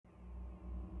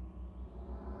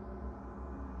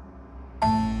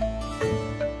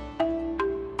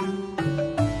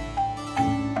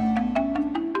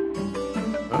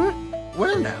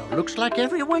looks like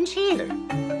everyone's here.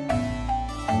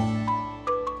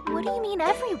 What do you mean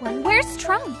everyone? Where's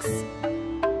Trunks?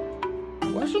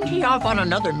 Wasn't he off on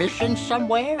another mission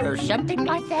somewhere or something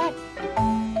like that?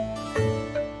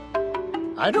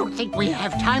 I don't think we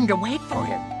have time to wait for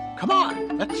him. Come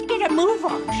on, let's get a move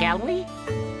on, shall we?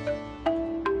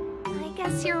 I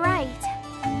guess you're right.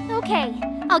 Okay,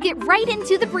 I'll get right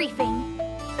into the briefing.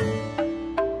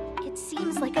 It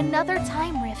seems like another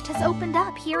time rift has opened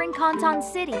up here in Canton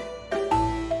City.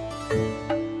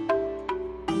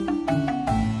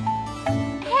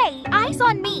 Hey, eyes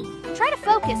on me. Try to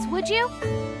focus, would you?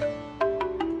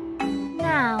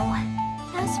 Now,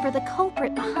 as for the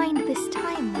culprit behind this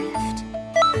time rift...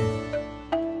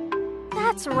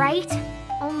 That's right.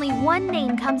 Only one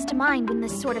name comes to mind when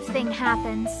this sort of thing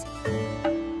happens.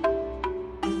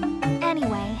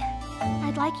 Anyway,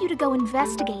 I'd like you to go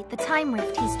investigate the time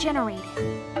rift he's generated.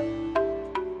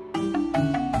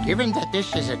 Given that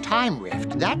this is a time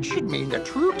rift, that should mean the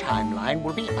true timeline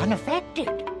will be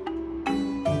unaffected.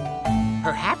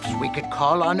 Perhaps we could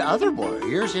call on other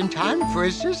warriors in time for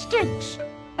assistance.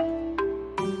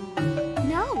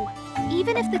 No,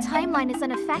 even if the timeline is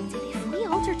unaffected, if we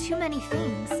alter too many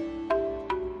things,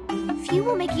 few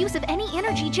will make use of any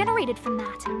energy generated from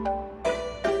that.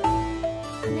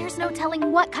 And there's no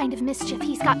telling what kind of mischief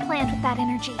he's got planned with that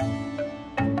energy.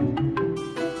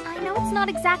 I know it's not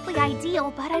exactly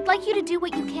ideal, but I'd like you to do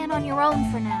what you can on your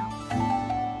own for now.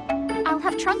 I'll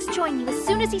have Trunks join you as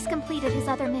soon as he's completed his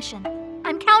other mission.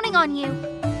 I'm counting on you.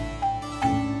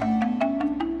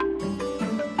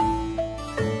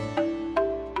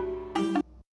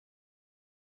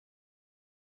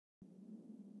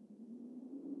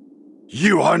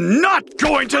 You are not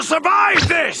going to survive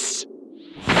this!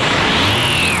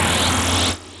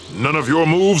 None of your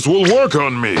moves will work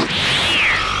on me.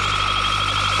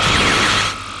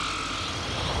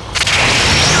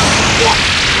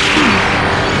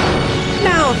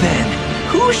 Now then,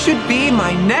 who should be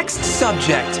my next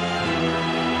subject?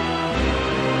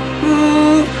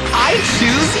 I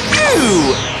choose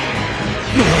you!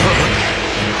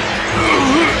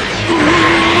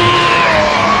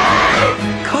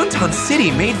 Canton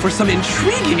City made for some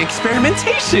intriguing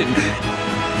experimentation.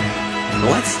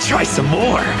 Let's try some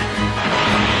more.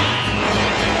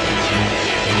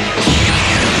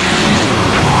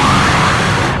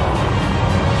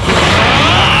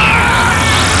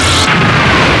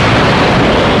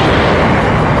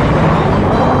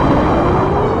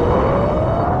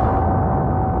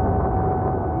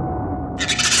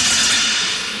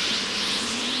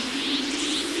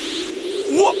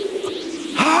 What?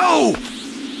 How?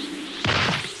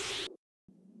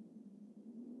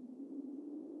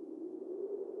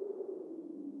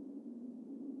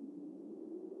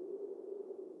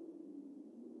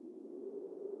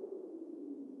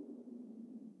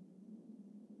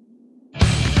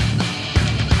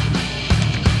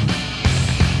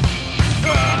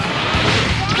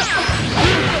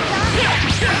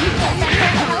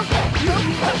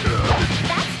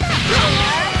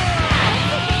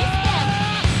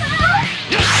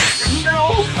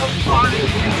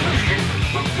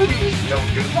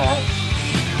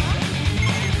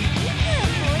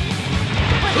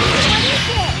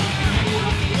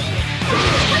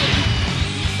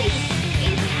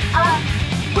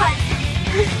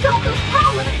 Goku's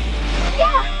power!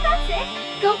 Yeah, that's it!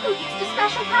 Goku used a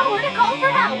special power to call for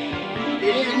help!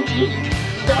 Indeed,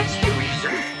 that's the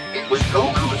reason. It was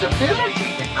Goku's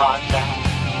ability that caused that.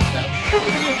 That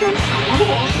shouldn't be against the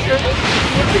rules, should it?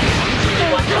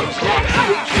 What comes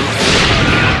naturally to it.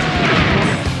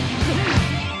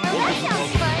 Well, that sounds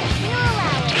fun. We'll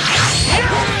allow it.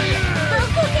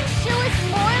 Goku can show us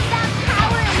more of that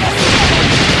power and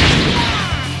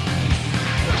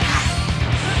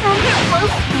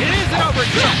It isn't over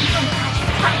yet!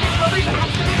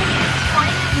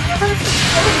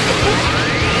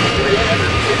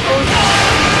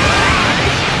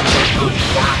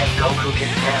 Goku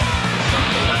can tell.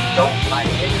 Don't like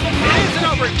it. It isn't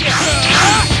over yet!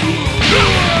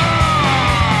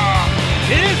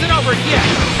 It isn't over yet!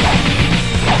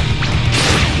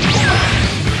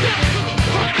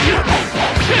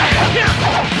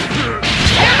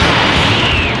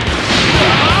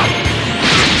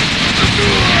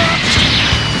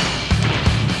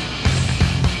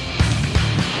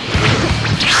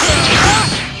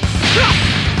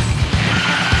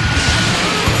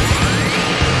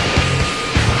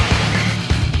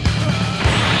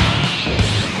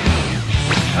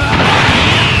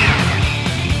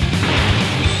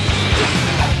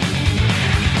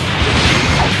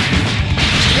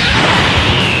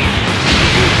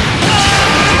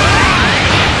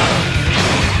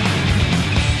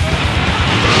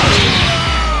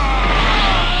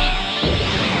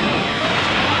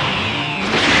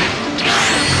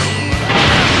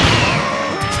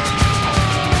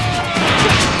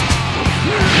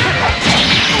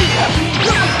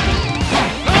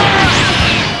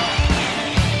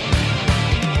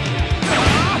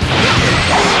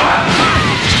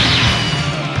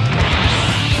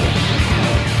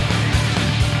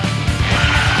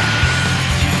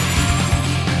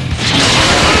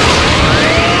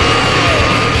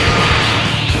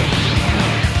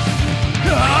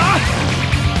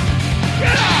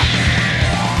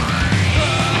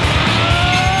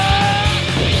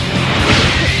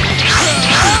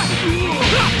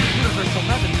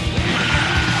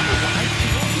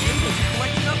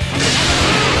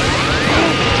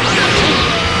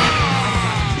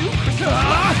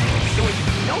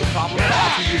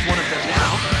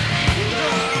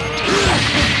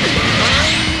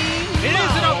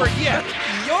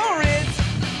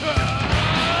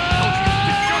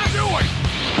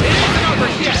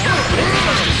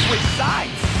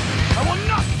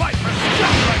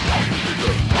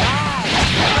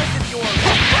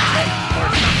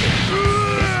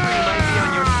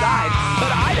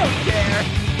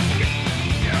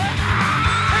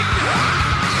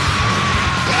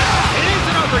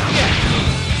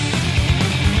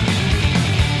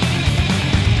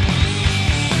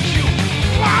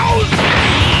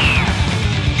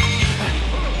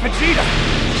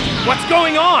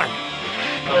 on?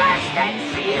 Blast that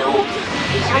field!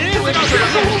 It isn't over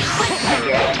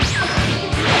yet!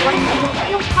 When you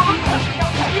feel confident,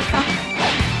 don't do something.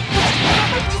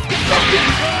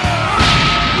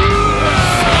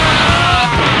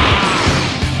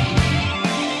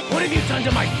 What have you done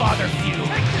to my father, feud?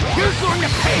 You're going to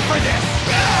pay for this!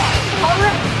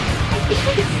 Alright, I think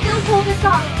we can still pull this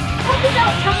off. Help us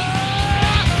out, Trunks.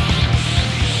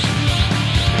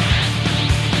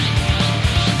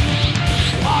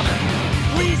 Father,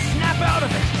 please snap out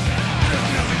of it! There's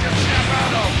nothing to snap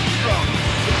out of, Trunks!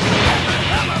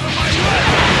 I'm out of my way!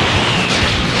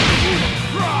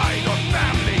 Pride or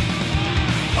family!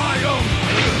 I own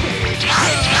you!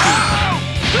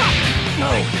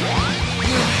 No!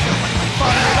 You don't feel like my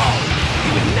father at all! He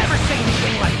would never say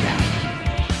anything like that!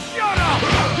 Shut up!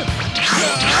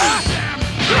 Damn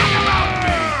thing about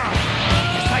me!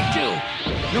 Yes, I do!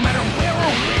 No matter where or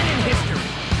when in history,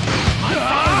 my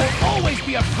father will always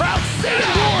be a proud Saiyan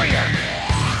warrior!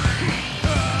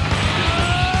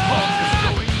 Punk is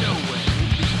going nowhere.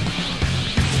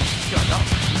 Shut up,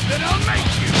 then I'll make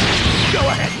you! Go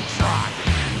ahead and try!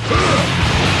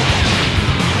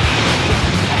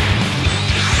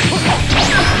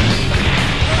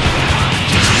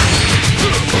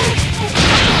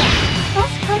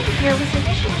 Us coming here was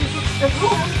initially against the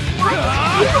rules. Why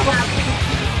did you allow him?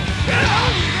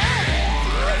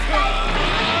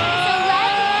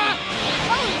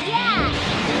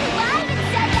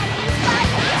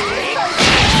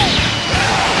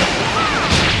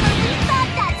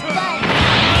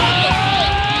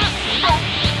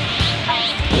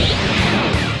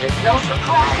 There's no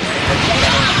surprise that the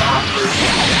Jedi offers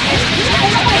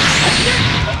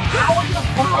how in the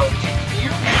world did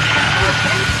you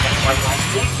someone like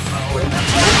this grow in the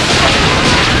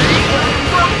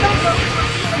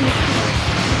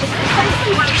It's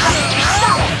precisely what happened.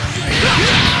 Stop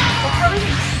it! We'll hurry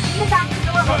and get back to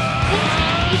normal. Things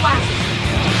will be left.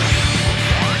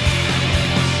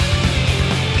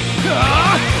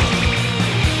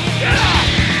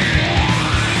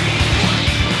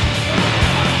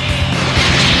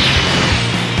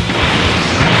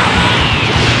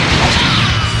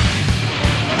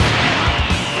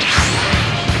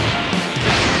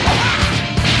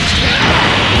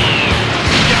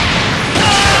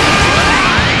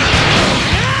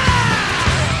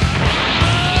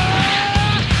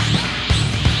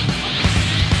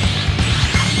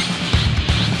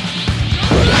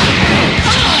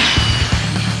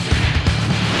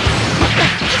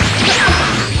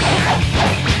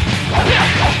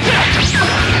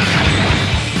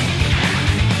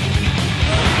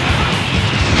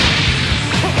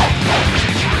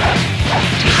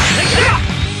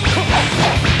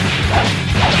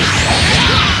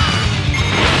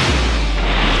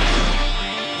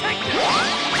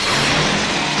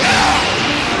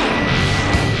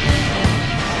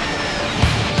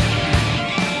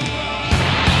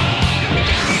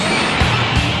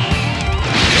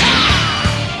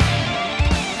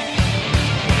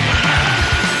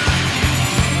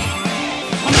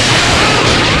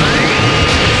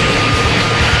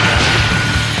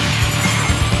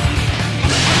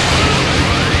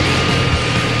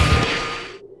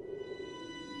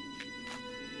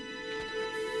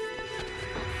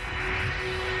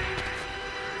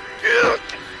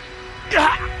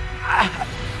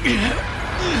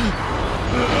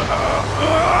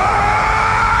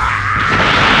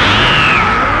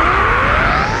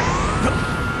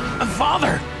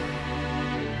 Father!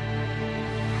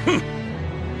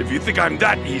 If you think I'm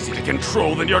that easy to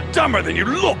control, then you're dumber than you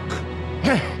look!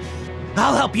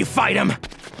 I'll help you fight him!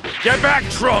 Get back,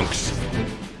 Trunks!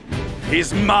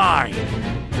 He's mine!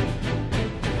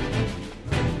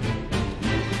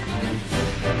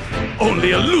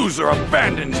 Only a loser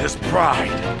abandons his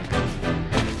pride!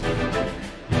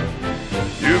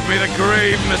 You've made a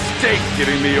grave mistake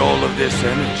giving me all of this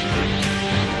energy.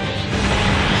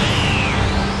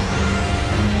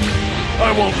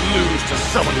 I won't lose to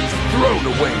someone who's thrown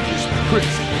away his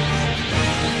principles.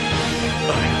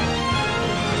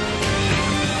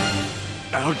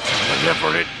 I'll do whatever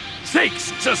it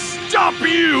takes to stop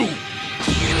you!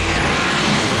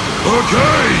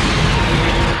 Okay!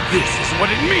 This is what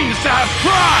it means to have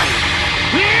pride!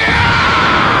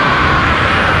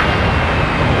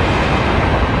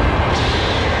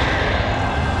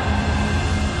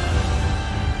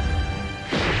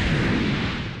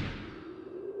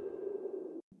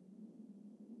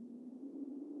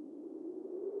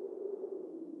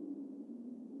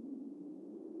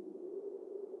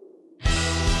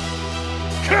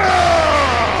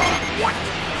 What?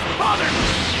 Father!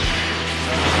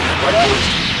 Well,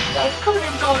 I could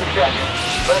have gone better,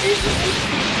 but it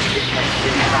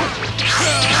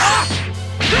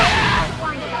I'm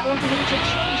worried about all the major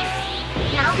changes.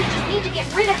 Now we just need to get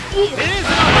rid of you. It isn't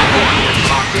over!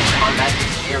 Market combat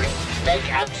experience. Make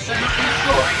absolutely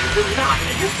sure you do not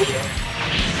interfere.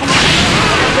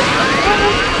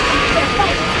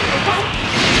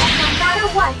 No matter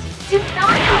what, do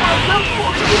not allow Goku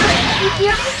or Jiren. You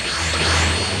hear me?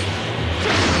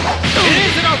 It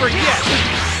isn't over yet!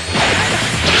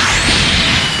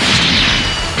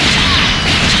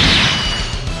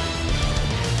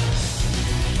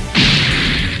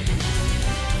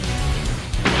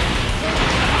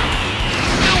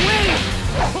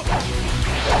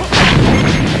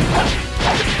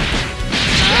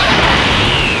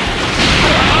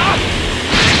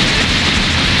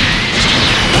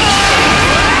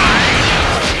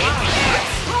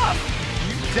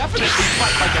 Definitely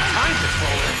fight like a time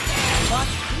patroller. But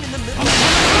I'm in the middle of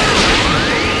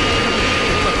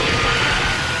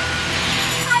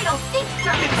I don't think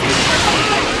so.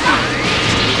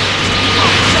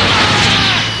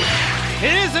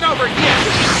 It isn't over yet!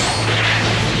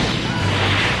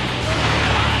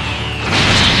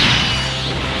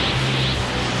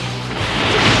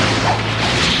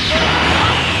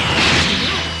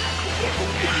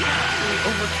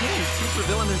 Overcame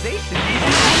supervillainization.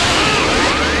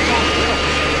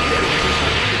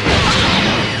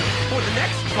 For the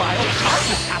next trial, I'll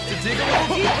just have to dig a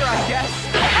little deeper, I guess.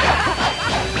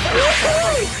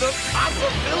 The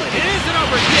possibility. It isn't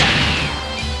over yet.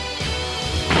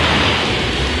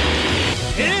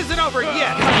 It isn't over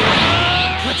yet.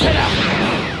 Let's head out.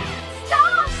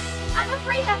 Stop! I'm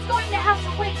afraid that's going to have to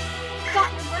wait.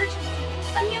 Got an emergency.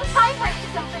 A new time rift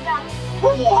is opened up.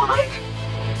 What?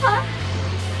 Huh?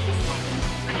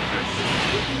 Wait a second.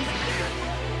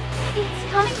 It's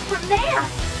coming from there.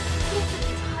 It's a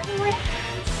time rift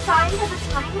inside of a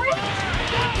time rift?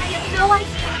 I have no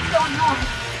idea what's going on,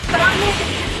 but our mission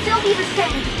should still be the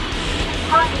same.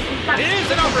 It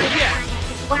isn't over yet.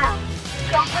 As well.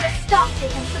 Don't put a stop to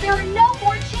him so there are no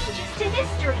more changes to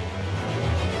history.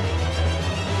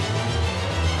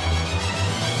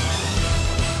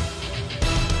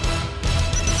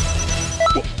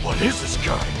 What is this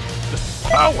guy? This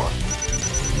power?